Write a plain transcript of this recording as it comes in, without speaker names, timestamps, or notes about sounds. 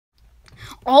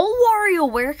All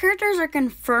WarioWare characters are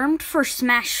confirmed for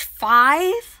Smash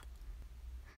 5?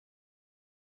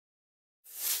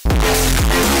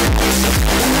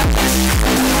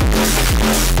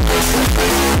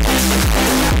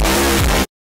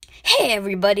 Hey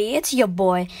everybody, it's your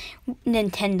boy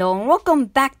Nintendo, and welcome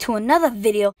back to another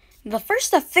video. The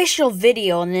first official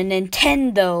video on the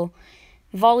Nintendo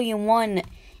Volume 1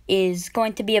 is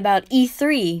going to be about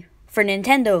E3 for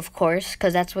Nintendo, of course,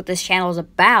 because that's what this channel is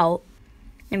about.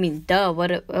 I mean, duh,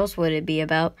 what else would it be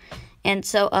about? And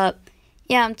so,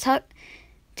 yeah,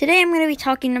 today I'm going to be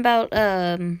talking about,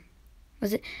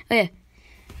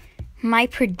 my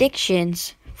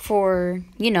predictions for,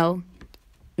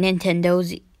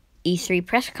 Nintendo's E3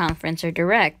 press conference or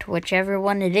direct, whichever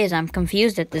one it is. I'm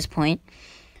confused at this point.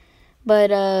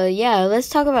 But, yeah, let's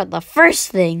talk about the first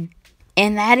thing,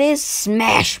 and that is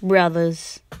Smash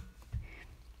Brothers.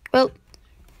 Well,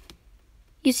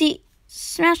 you see,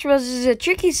 Smash Bros. Is a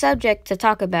tricky subject to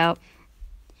talk about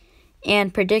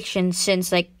and predictions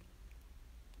since, a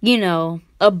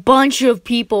bunch of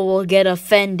people will get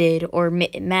offended or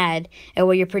mad at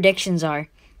what your predictions are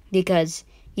because,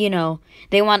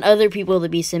 they want other people to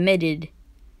be submitted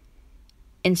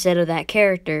instead of that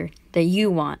character that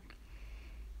you want.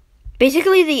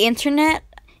 Basically, the internet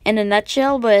in a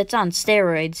nutshell, but it's on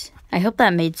steroids. I hope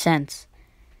that made sense.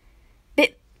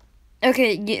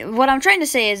 Okay, what I'm trying to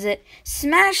say is that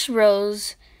Smash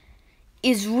Bros.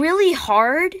 Is really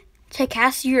hard to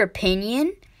cast your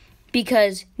opinion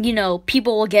because,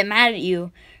 people will get mad at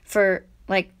you for,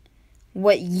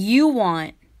 what you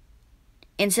want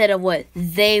instead of what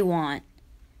they want.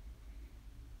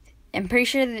 I'm pretty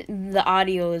sure the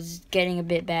audio is getting a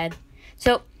bit bad.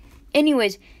 So,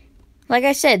 anyways, like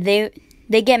I said, they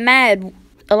get mad.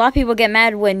 A lot of people get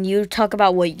mad when you talk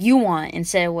about what you want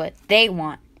instead of what they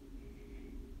want.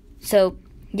 So,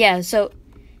 yeah,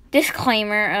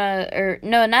 disclaimer,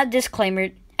 not disclaimer.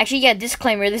 Actually, yeah,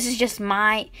 disclaimer. This is just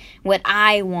what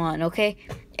I want, okay?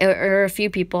 Or a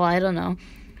few people, I don't know.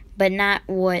 But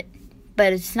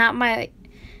it's not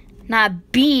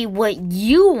be what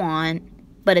you want,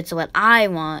 but it's what I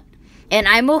want. And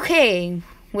I'm okay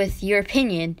with your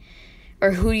opinion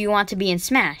or who you want to be in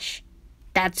Smash.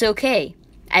 That's okay.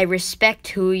 I respect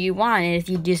who you want and if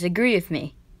you disagree with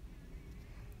me.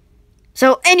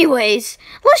 So anyways,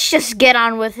 let's just get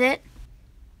on with it.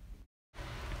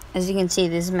 As you can see,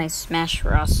 this is my Smash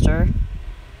roster.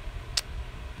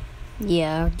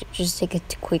 Yeah, just take a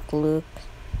quick look.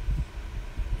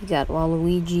 We got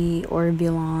Waluigi,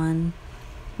 Orbulon,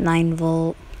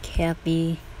 9-Volt,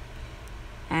 Cappy,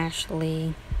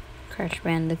 Ashley, Crash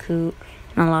Bandicoot,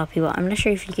 and a lot of people. I'm not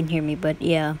sure if you can hear me, but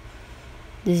yeah.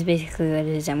 This is basically what it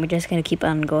is, and we're just going to keep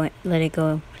on going, let it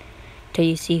go, till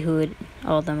you see who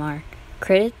all of them are.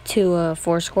 Credit to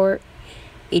Fourscore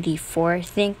 84, I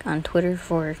think, on Twitter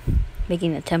for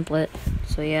making the template.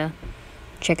 So yeah,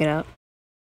 check it out.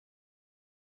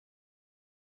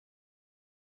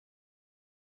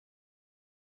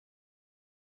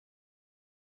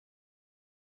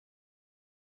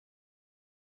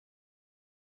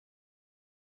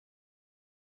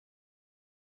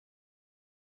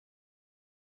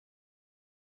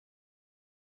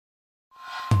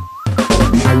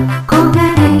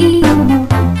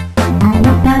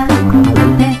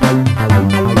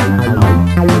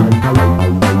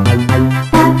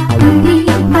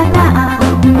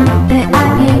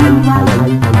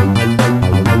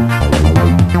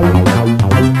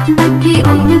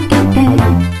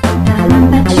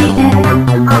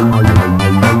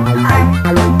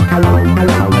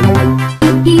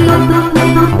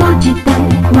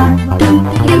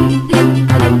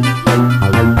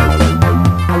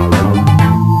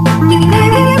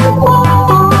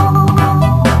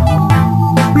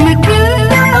 Make